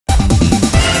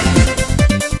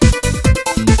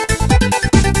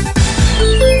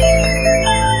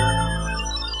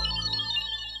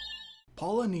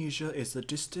Polynesia is a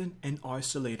distant and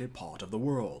isolated part of the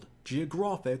world,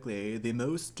 geographically the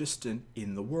most distant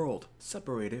in the world,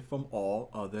 separated from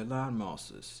all other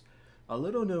landmasses. A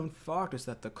little known fact is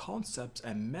that the concepts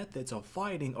and methods of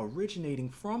fighting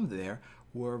originating from there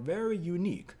were very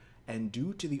unique, and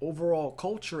due to the overall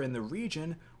culture in the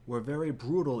region, were very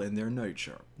brutal in their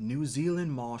nature. New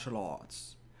Zealand martial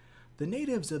arts. The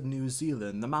natives of New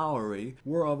Zealand, the Maori,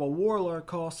 were of a warlike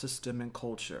caste system and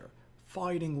culture.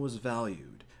 Fighting was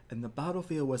valued, and the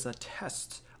battlefield was a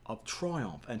test of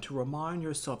triumph and to remind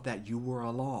yourself that you were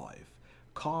alive.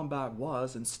 Combat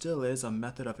was and still is a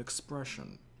method of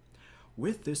expression.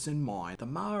 With this in mind, the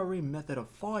Maori method of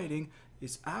fighting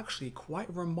is actually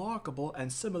quite remarkable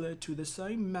and similar to the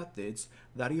same methods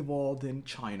that evolved in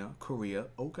China, Korea,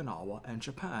 Okinawa, and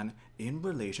Japan in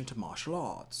relation to martial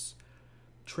arts.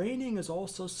 Training is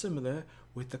also similar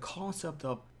with the concept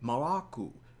of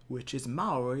maraku, which is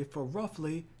Maori for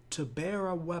roughly to bear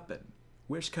a weapon,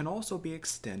 which can also be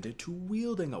extended to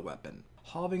wielding a weapon,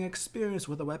 having experience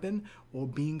with a weapon, or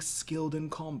being skilled in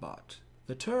combat.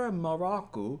 The term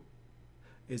maraku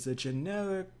is a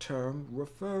generic term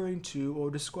referring to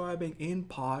or describing in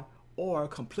part or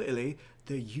completely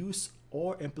the use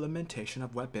or implementation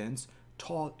of weapons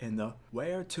taught in the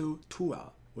Waiatu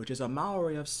Tua, which is a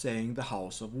Maori of saying the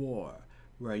house of war,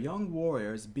 where young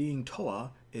warriors being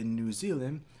toa in New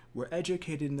Zealand were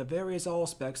educated in the various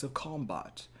aspects of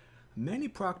combat. Many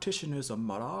practitioners of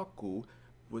maraku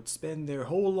would spend their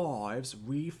whole lives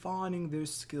refining their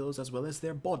skills as well as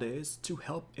their bodies to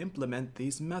help implement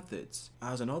these methods.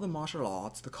 As in other martial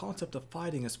arts, the concept of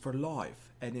fighting is for life,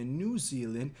 and in New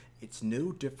Zealand, it's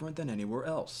no different than anywhere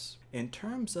else. In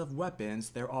terms of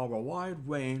weapons, there are a wide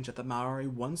range that the Maori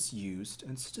once used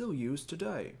and still use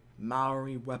today.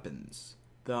 Maori weapons.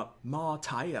 The mā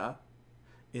taia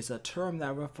is a term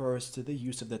that refers to the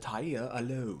use of the taia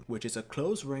alone, which is a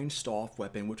close-range staff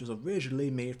weapon which was originally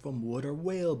made from wood or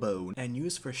whalebone and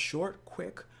used for short,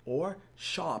 quick, or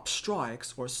sharp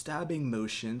strikes or stabbing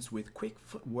motions with quick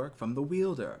footwork from the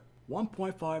wielder.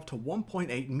 1.5 to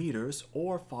 1.8 meters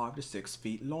or 5 to 6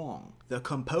 feet long. The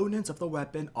components of the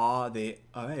weapon are the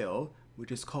areo, which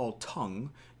is called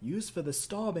tongue, used for the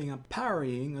stabbing and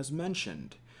parrying as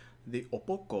mentioned, the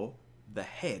opoko, the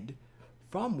head,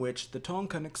 from which the tongue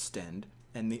can extend,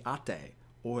 and the ate,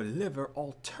 or liver,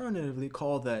 alternatively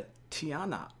called the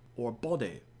tiana, or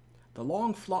body, the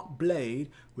long flat blade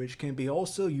which can be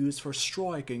also used for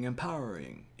striking and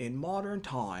parrying. In modern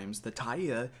times, the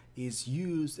taia is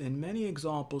used in many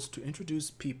examples to introduce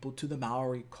people to the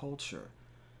Maori culture,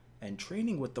 and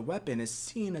training with the weapon is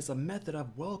seen as a method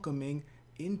of welcoming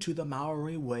into the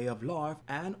Maori way of life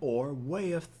and or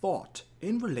way of thought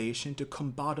in relation to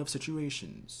combative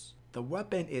situations. The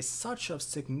weapon is such of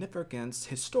significance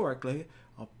historically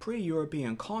of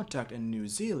pre-European contact in New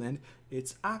Zealand,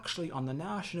 it's actually on the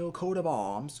national coat of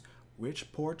arms,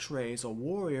 which portrays a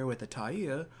warrior with a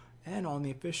taia, and on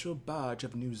the official badge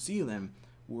of New Zealand,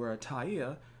 where a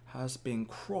taia has been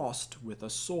crossed with a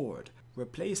sword,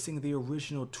 replacing the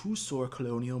original two-sword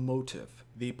colonial motif,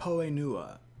 the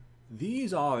poenua.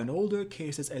 These are in older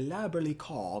cases elaborately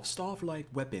carved staff-like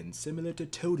weapons similar to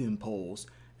totem poles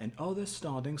and other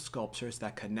standing sculptures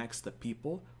that connects the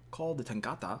people, called the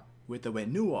tangata, with the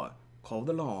wenua, called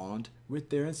the land,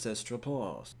 with their ancestral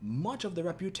past. Much of the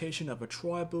reputation of a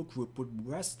tribal group would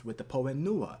rest with the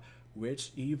poenua,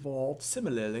 which evolved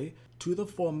similarly to the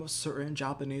form of certain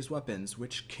Japanese weapons,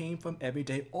 which came from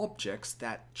everyday objects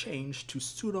that changed to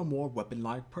suit a more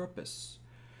weapon-like purpose.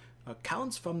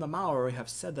 Accounts from the Maori have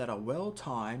said that a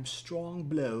well-timed, strong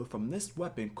blow from this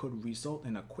weapon could result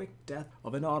in a quick death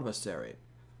of an adversary,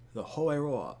 the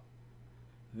hoeroa.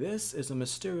 This is a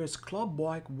mysterious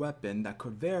club-like weapon that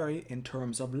could vary in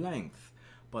terms of length,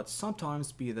 but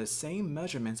sometimes be the same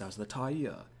measurements as the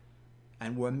taia,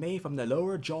 and were made from the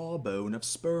lower jawbone of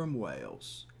sperm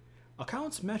whales.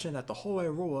 Accounts mention that the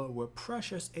hoeroa were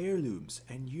precious heirlooms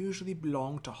and usually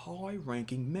belonged to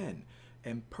high-ranking men,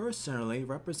 impersonally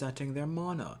representing their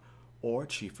mana, or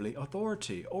chiefly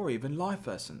authority, or even life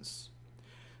essence.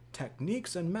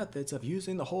 Techniques and methods of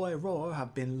using the hoeroa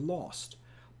have been lost,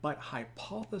 but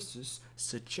hypotheses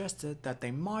suggested that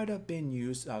they might have been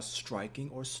used as striking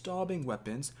or stabbing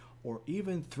weapons, or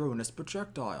even thrown as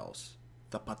projectiles.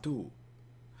 The patu.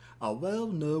 A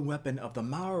well-known weapon of the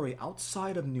Maori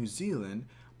outside of New Zealand,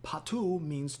 patu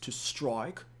means to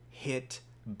strike, hit,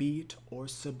 beat, or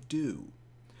subdue.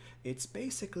 It's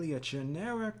basically a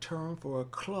generic term for a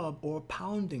club or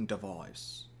pounding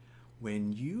device.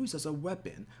 When used as a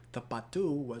weapon, the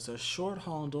patu was a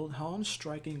short-handled,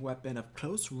 hand-striking weapon of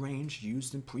close range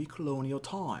used in pre-colonial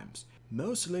times,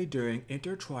 mostly during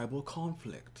intertribal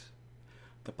conflict.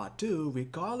 The patu,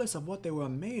 regardless of what they were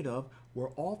made of,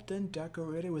 were often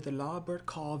decorated with elaborate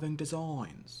carving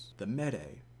designs. The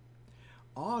mere.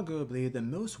 Arguably the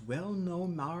most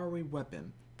well-known Maori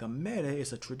weapon, the mere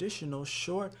is a traditional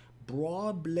short,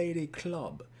 broad-bladed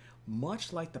club,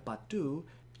 much like the patu,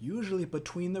 usually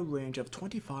between the range of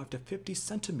 25 to 50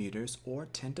 centimeters or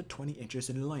 10 to 20 inches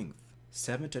in length,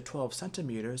 7 to 12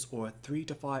 centimeters or 3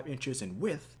 to 5 inches in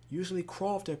width, usually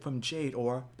crafted from jade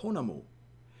or ponamu.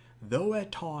 Though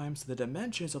at times the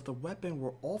dimensions of the weapon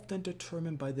were often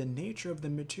determined by the nature of the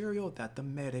material that the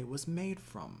mere was made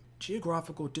from.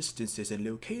 Geographical distances and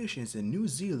locations in New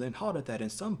Zealand harder that in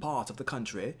some parts of the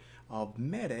country of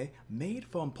mere made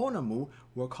from ponamu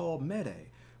were called mere,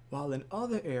 while in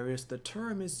other areas the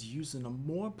term is used in a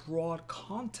more broad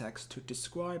context to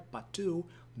describe patu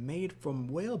made from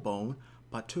whalebone,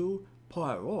 patu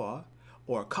poaroa,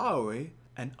 or kauri,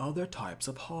 and other types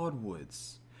of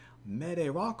hardwoods.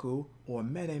 Mere raku or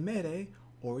mere,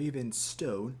 or even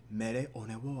stone mere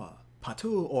onewa.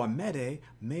 Patu or mere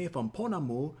made from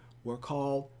ponamu were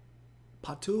called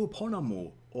patu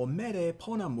ponamu or mere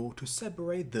ponamu to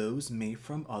separate those made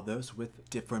from others with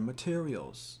different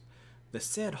materials. The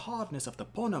said hardness of the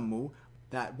ponamu,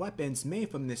 that weapons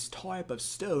made from this type of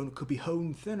stone could be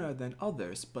honed thinner than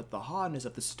others, but the hardness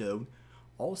of the stone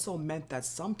also meant that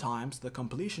sometimes the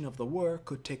completion of the work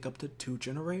could take up to 2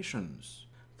 generations.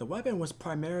 The weapon was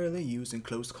primarily used in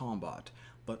close combat,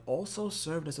 but also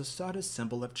served as a status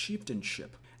symbol of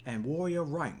chieftainship and warrior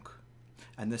rank,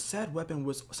 and the said weapon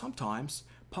was sometimes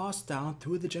passed down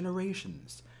through the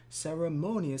generations,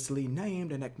 ceremoniously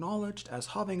named and acknowledged as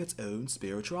having its own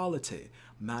spirituality,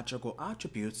 magical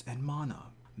attributes, and mana.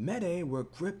 Mere were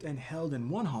gripped and held in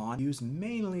one hand, used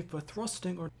mainly for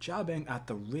thrusting or jabbing at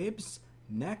the ribs,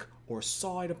 neck, or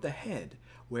side of the head,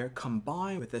 where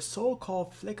combined with a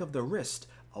so-called flick of the wrist,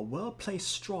 a well-placed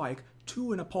strike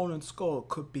to an opponent's skull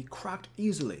could be cracked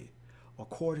easily,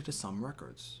 according to some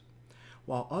records.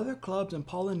 While other clubs in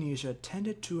Polynesia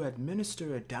tended to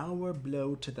administer a downward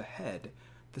blow to the head,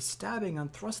 the stabbing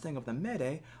and thrusting of the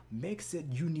mere makes it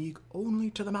unique only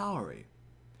to the Maori.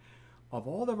 Of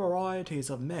all the varieties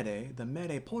of mere, the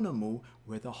mere ponamu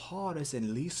were the hardest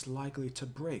and least likely to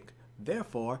break,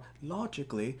 therefore,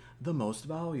 logically, the most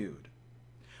valued.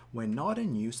 When not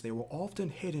in use, they were often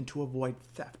hidden to avoid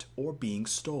theft or being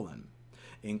stolen.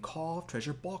 In carved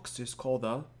treasure boxes called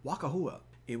the wakahua,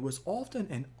 it was often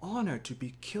an honor to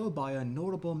be killed by a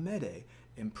notable mere,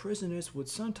 and prisoners would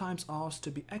sometimes ask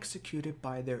to be executed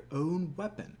by their own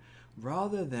weapon,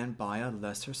 rather than by a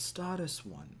lesser status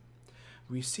one.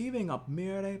 Receiving a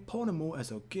mere ponamu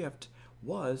as a gift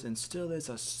was and still is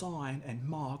a sign and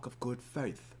mark of good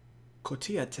faith.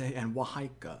 Kotiate and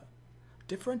wahaika.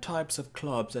 Different types of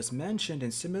clubs as mentioned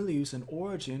in similar use and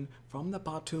origin from the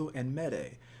patu and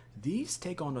mere. These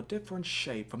take on a different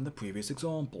shape from the previous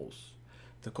examples.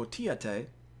 The kotiate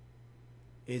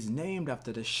is named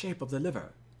after the shape of the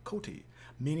liver, koti,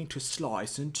 meaning to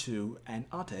slice in two, and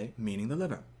ate, meaning the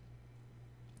liver.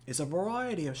 It's a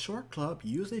variety of short club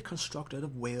usually constructed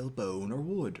of whalebone or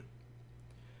wood.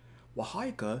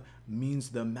 Wahaika means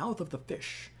the mouth of the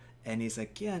fish, and is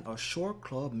again a short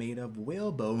club made of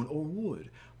whalebone or wood,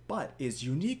 but is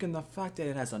unique in the fact that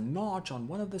it has a notch on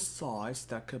one of the sides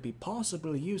that could be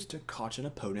possibly used to catch an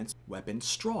opponent's weapon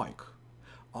strike.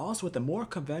 As with the more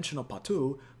conventional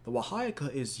patu, the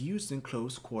wahaika is used in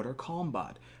close quarter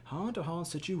combat, hand-to-hand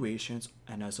situations,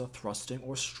 and as a thrusting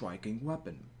or striking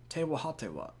weapon. Te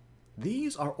wahatewa.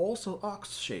 These are also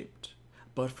ox-shaped,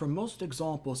 but for most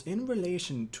examples in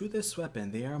relation to this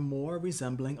weapon they are more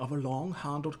resembling of a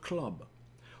long-handled club,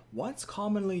 once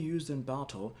commonly used in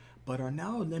battle, but are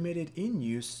now limited in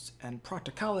use and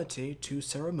practicality to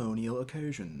ceremonial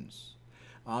occasions.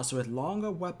 As with longer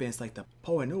weapons like the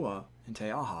poenua and te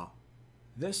aha,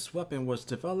 this weapon was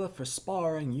developed for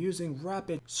sparring using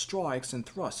rapid strikes and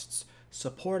thrusts,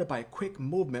 supported by quick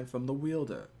movement from the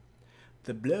wielder.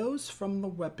 The blows from the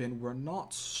weapon were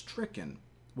not stricken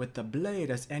with the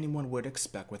blade as anyone would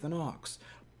expect with an ox,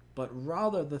 but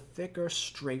rather the thicker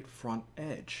straight front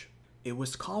edge. It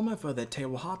was common for the te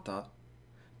wahata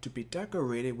to be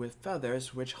decorated with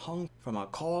feathers which hung from a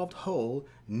carved hole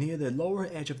near the lower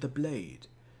edge of the blade.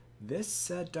 This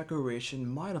said decoration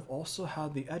might have also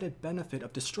had the added benefit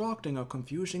of distracting or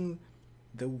confusing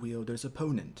the wielder's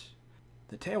opponent.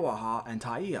 The te waha and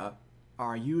taia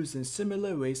are used in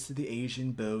similar ways to the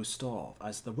Asian bow staff,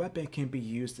 as the weapon can be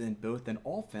used in both an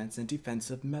offense and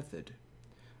defensive method.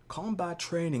 Combat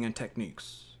training and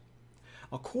techniques.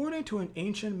 According to an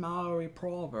ancient Maori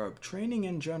proverb, training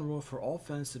in general for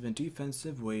offensive and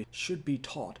defensive ways should be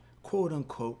taught,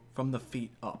 quote-unquote, from the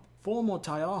feet up. Formal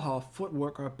taiaha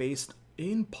footwork are based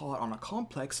in part on a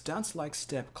complex dance-like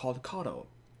step called kado,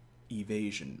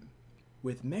 evasion,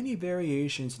 with many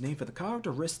variations named for the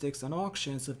characteristics and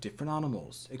actions of different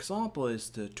animals. Example is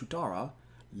the tutara,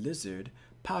 lizard,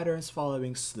 patterns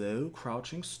following slow,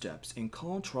 crouching steps in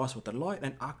contrast with the light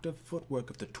and active footwork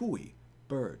of the tui,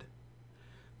 bird.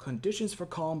 Conditions for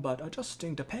combat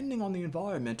adjusting depending on the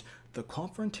environment the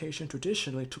confrontation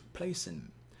traditionally took place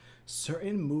in.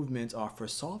 Certain movements are for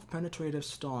soft penetrative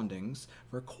standings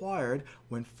required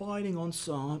when fighting on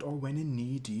sand or when in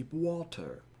knee-deep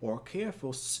water, or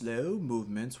careful slow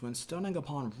movements when standing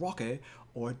upon rocky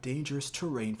or dangerous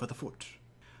terrain for the foot.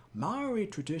 Maori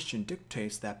tradition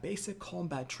dictates that basic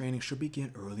combat training should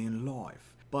begin early in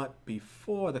life, but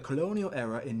before the colonial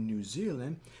era in New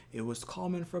Zealand, it was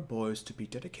common for boys to be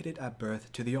dedicated at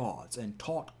birth to the arts and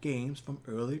taught games from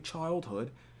early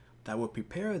childhood that would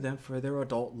prepare them for their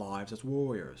adult lives as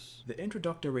warriors. The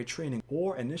introductory training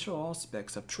or initial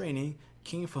aspects of training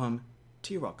came from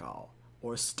tirakau,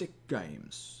 or stick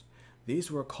games. These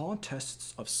were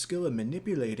contests of skill in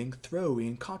manipulating,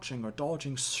 throwing, catching, or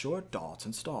dodging short darts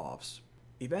and staves.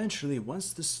 Eventually,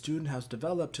 once the student has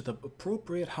developed to the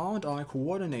appropriate hand-eye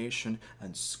coordination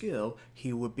and skill,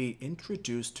 he would be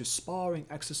introduced to sparring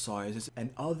exercises and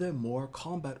other more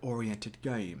combat-oriented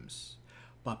games.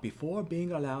 But before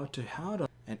being allowed to handle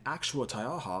an actual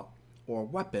taiaha, or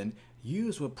weapon,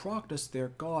 youths would practice their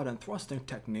guard and thrusting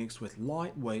techniques with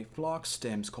lightweight flag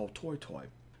stems called toitoi,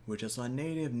 which is a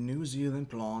native New Zealand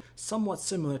plant somewhat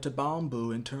similar to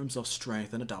bamboo in terms of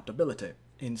strength and adaptability.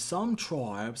 In some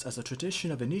tribes, as a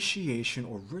tradition of initiation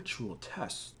or ritual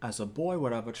test, as a boy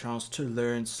would have a chance to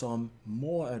learn some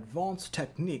more advanced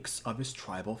techniques of his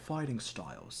tribal fighting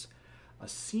styles. A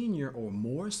senior or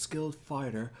more skilled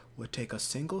fighter would take a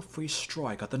single free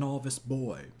strike at the novice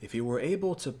boy. If he were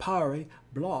able to parry,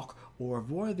 block, or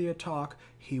avoid the attack,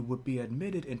 he would be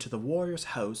admitted into the warrior's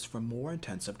house for more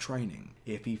intensive training.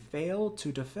 If he failed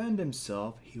to defend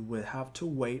himself, he would have to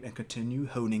wait and continue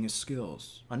honing his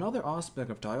skills. Another aspect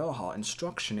of taiaha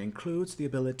instruction includes the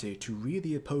ability to read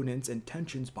the opponent's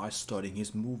intentions by studying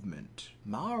his movement.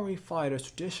 Maori fighters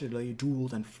traditionally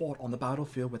dueled and fought on the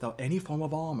battlefield without any form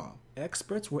of armor.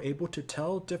 Experts were able to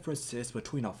tell differences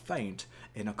between a feint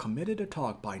and a committed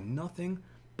attack by nothing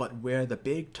but where the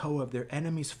big toe of their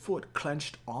enemy's foot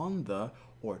clenched on the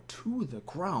or to the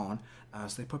ground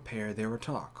as they prepared their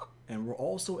attack, and were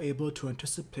also able to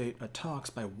anticipate attacks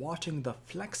by watching the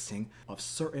flexing of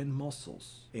certain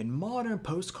muscles. In modern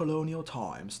post-colonial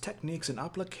times, techniques and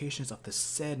applications of the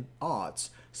said arts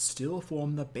still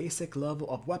form the basic level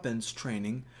of weapons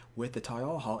training with the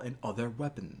taiaha and other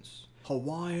weapons.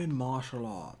 Hawaiian martial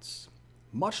arts.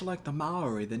 Much like the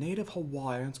Maori, the native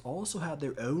Hawaiians also had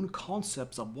their own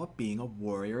concepts of what being a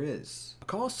warrior is. A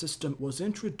caste system was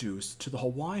introduced to the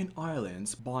Hawaiian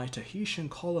Islands by Tahitian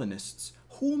colonists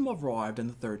whom arrived in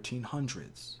the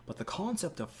 1300s. But the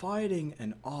concept of fighting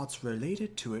and arts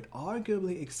related to it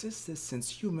arguably existed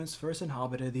since humans first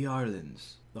inhabited the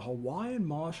islands. The Hawaiian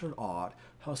martial art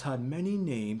has had many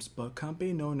names but can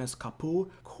be known as kapu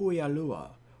kuialua,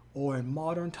 or in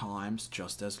modern times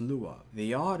just as lua.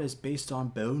 The art is based on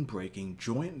bone breaking,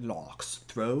 joint locks,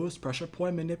 throws, pressure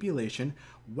point manipulation,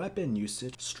 weapon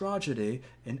usage, strategy,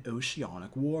 and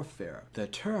oceanic warfare. The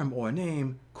term or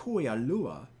name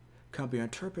kuialua can be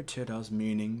interpreted as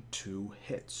meaning two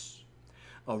hits.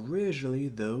 Originally,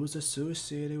 those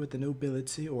associated with the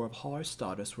nobility or of high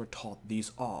status were taught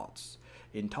these arts.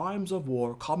 In times of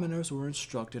war, commoners were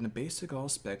instructed in basic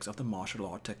aspects of the martial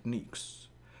art techniques.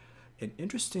 An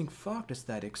interesting fact is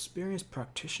that experienced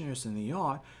practitioners in the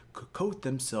art could coat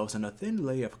themselves in a thin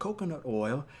layer of coconut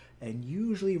oil and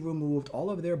usually removed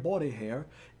all of their body hair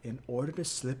in order to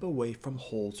slip away from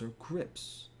holds or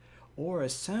grips, or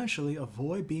essentially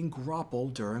avoid being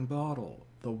grappled during battle.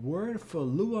 The word for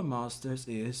lua masters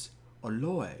is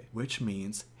oloi, which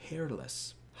means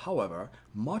hairless. However,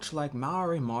 much like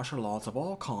Maori martial arts of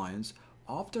all kinds,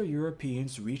 after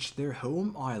Europeans reached their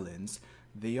home islands,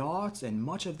 the arts and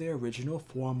much of their original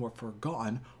form were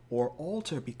forgotten or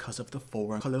altered because of the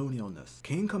foreign colonialness.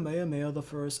 King Kamehameha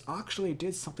I actually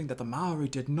did something that the Maori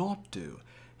did not do.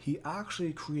 He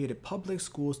actually created public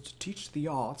schools to teach the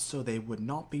arts so they would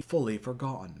not be fully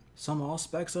forgotten. Some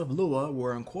aspects of Lua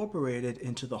were incorporated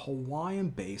into the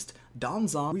Hawaiian-based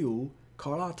Danzan Ryu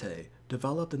karate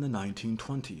developed in the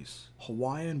 1920s.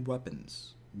 Hawaiian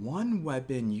weapons. One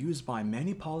weapon used by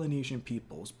many Polynesian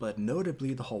peoples, but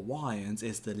notably the Hawaiians,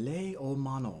 is the lei o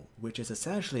mano, which is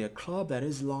essentially a club that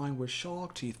is lined with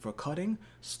shark teeth for cutting,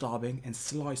 stabbing, and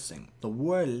slicing. The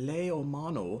word lei o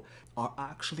mano are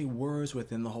actually words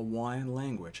within the Hawaiian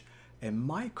language and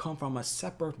might come from a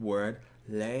separate word,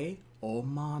 lei o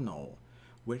mano,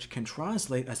 which can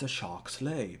translate as a shock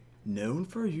slave. Known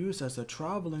for use as a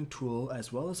traveling tool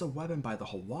as well as a weapon by the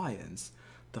Hawaiians,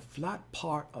 the flat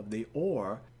part of the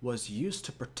oar was used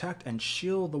to protect and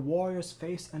shield the warrior's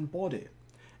face and body,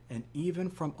 and even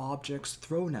from objects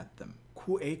thrown at them.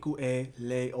 Ku'ekue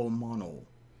le o mano.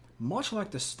 Much like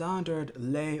the standard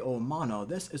le o mano,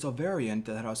 this is a variant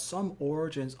that has some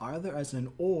origins either as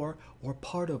an oar or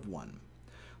part of one.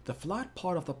 The flat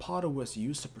part of the paddle was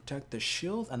used to protect the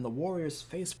shield and the warrior's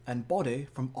face and body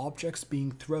from objects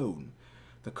being thrown.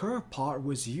 The curved part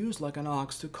was used like an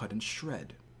axe to cut and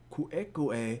shred.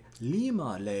 Ku'ekue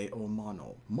lima le o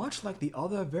mano. Much like the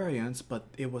other variants, but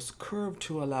it was curved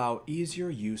to allow easier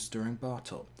use during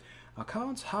battle.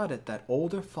 Accounts had it that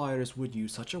older fighters would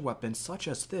use such a weapon such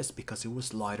as this because it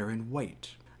was lighter in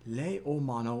weight. Le o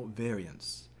mano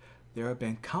variants. There have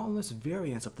been countless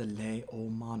variants of the le o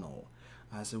mano,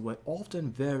 as it would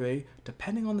often vary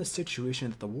depending on the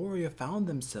situation that the warrior found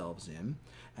themselves in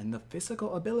and the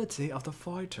physical ability of the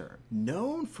fighter.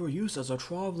 Known for use as a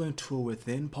traveling tool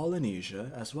within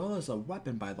Polynesia as well as a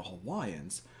weapon by the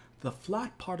Hawaiians, the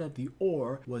flat part of the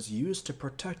oar was used to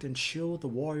protect and shield the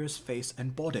warrior's face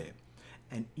and body,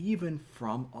 and even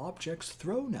from objects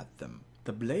thrown at them.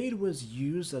 The blade was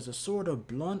used as a sort of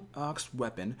blunt axe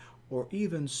weapon or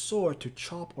even sword to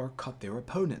chop or cut their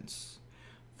opponents.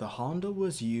 The handle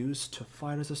was used to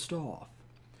fight as a staff.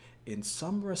 In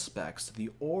some respects,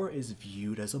 the oar is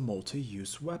viewed as a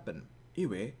multi-use weapon,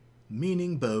 iwe,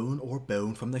 meaning bone or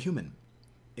bone from the human.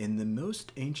 In the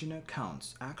most ancient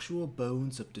accounts, actual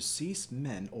bones of deceased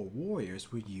men or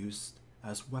warriors were used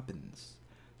as weapons.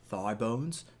 Thigh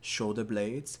bones, shoulder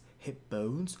blades, hip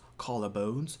bones,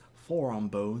 collarbones, forearm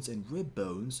bones, and rib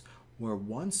bones were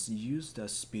once used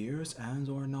as spears and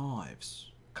or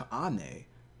knives. Ka'ane,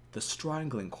 the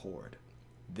strangling cord.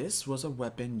 This was a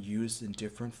weapon used in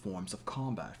different forms of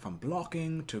combat, from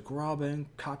blocking to grabbing,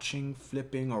 catching,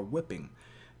 flipping, or whipping,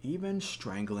 even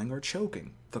strangling or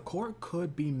choking. The cord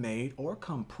could be made or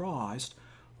comprised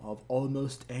of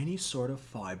almost any sort of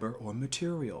fiber or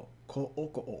material.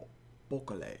 Ko'oko'o,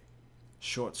 pokale,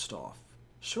 short staff.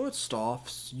 Short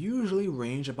staffs usually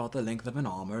range about the length of an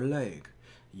arm or leg,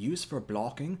 used for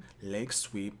blocking, leg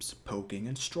sweeps, poking,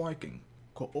 and striking.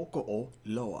 Ko'oko'o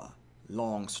loa,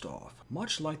 long staff,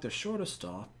 much like the shorter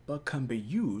staff, but can be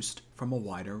used from a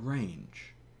wider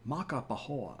range.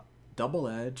 Makapahoa,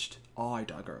 double-edged eye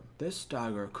dagger. This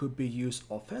dagger could be used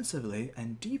offensively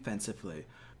and defensively.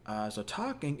 As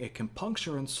attacking, it can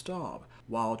puncture and stab,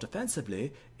 while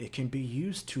defensively, it can be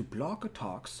used to block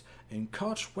attacks and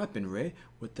catch weaponry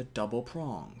with the double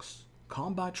prongs.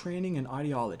 Combat training and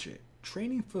ideology.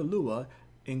 Training for lua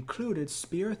included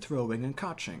spear throwing and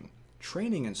catching,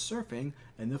 training and surfing,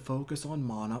 and the focus on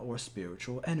mana or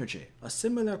spiritual energy. A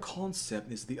similar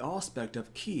concept is the aspect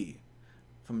of ki,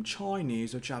 from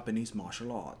Chinese or Japanese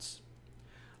martial arts.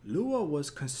 Lua was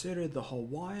considered the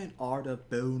Hawaiian art of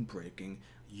bone breaking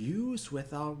used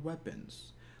without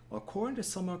weapons. According to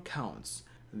some accounts,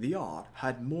 the art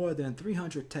had more than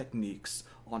 300 techniques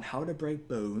on how to break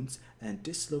bones and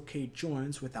dislocate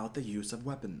joints without the use of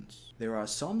weapons. There are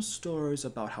some stories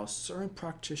about how certain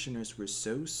practitioners were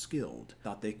so skilled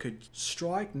that they could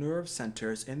strike nerve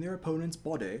centers in their opponent's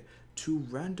body to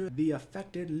render the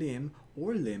affected limb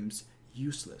or limbs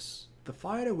useless. The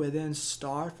fighter would then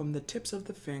start from the tips of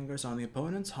the fingers on the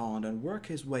opponent's hand and work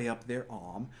his way up their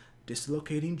arm,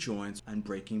 dislocating joints and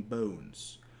breaking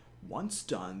bones. Once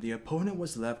done, the opponent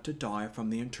was left to die from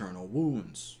the internal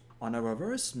wounds. On a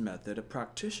reverse method, the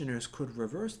practitioners could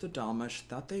reverse the damage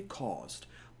that they caused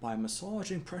by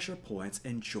massaging pressure points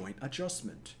and joint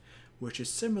adjustment, which is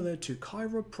similar to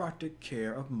chiropractic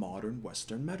care of modern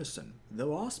Western medicine.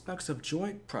 Though aspects of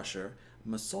joint pressure,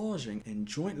 massaging, and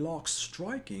joint lock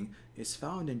striking is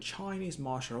found in Chinese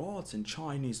martial arts and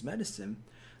Chinese medicine,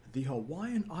 the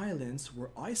Hawaiian Islands were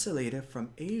isolated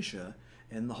from Asia,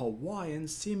 and the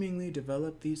Hawaiians seemingly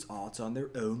developed these arts on their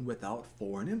own without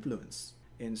foreign influence.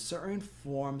 In certain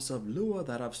forms of lua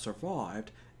that have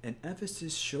survived, an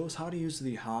emphasis shows how to use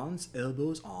the hands,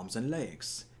 elbows, arms, and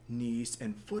legs. Knees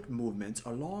and foot movements,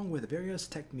 along with various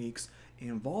techniques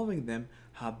involving them,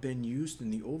 have been used in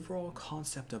the overall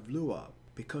concept of lua.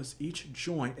 Because each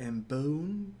joint and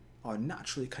bone are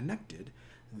naturally connected,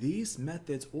 these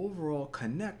methods overall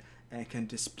connect and can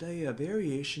display a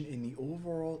variation in the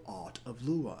overall art of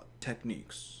lua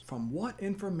techniques. From what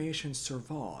information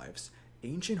survives,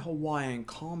 ancient Hawaiian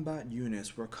combat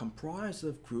units were comprised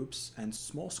of groups and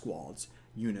small squads,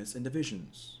 units, and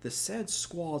divisions. The said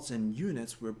squads and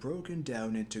units were broken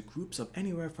down into groups of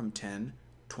anywhere from 10,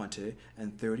 20,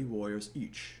 and 30 warriors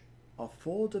each. A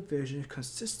full division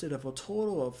consisted of a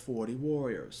total of 40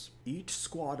 warriors. Each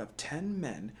squad of 10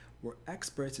 men were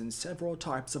experts in several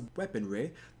types of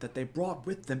weaponry that they brought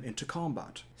with them into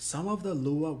combat. Some of the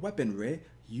lua weaponry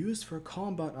used for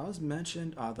combat as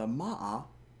mentioned are the ma'a,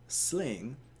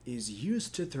 sling, is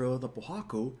used to throw the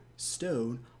pohaku,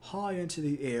 stone, high into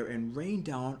the air and rain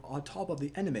down on top of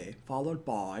the enemy, followed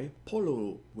by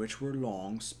pololu, which were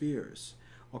long spears.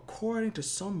 According to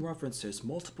some references,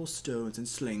 multiple stones and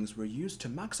slings were used to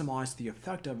maximize the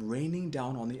effect of raining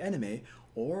down on the enemy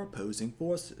or opposing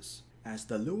forces. As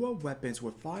the lua weapons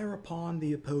would fire upon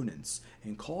the opponents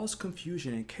and cause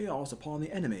confusion and chaos upon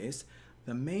the enemies,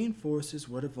 the main forces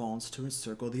would advance to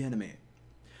encircle the enemy.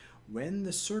 When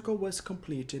the circle was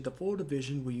completed, the full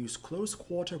division would use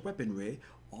close-quarter weaponry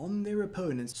on their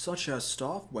opponents, such as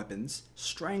staff weapons,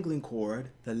 strangling cord,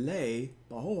 the lei,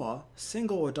 pahoa,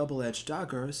 single or double-edged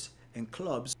daggers, and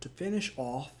clubs to finish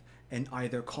off and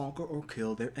either conquer or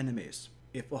kill their enemies.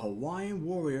 If a Hawaiian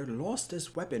warrior lost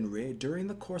his weaponry during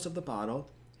the course of the battle,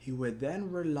 he would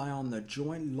then rely on the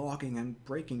joint locking and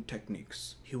breaking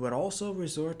techniques. He would also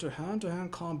resort to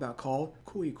hand-to-hand combat called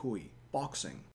kui kui, boxing.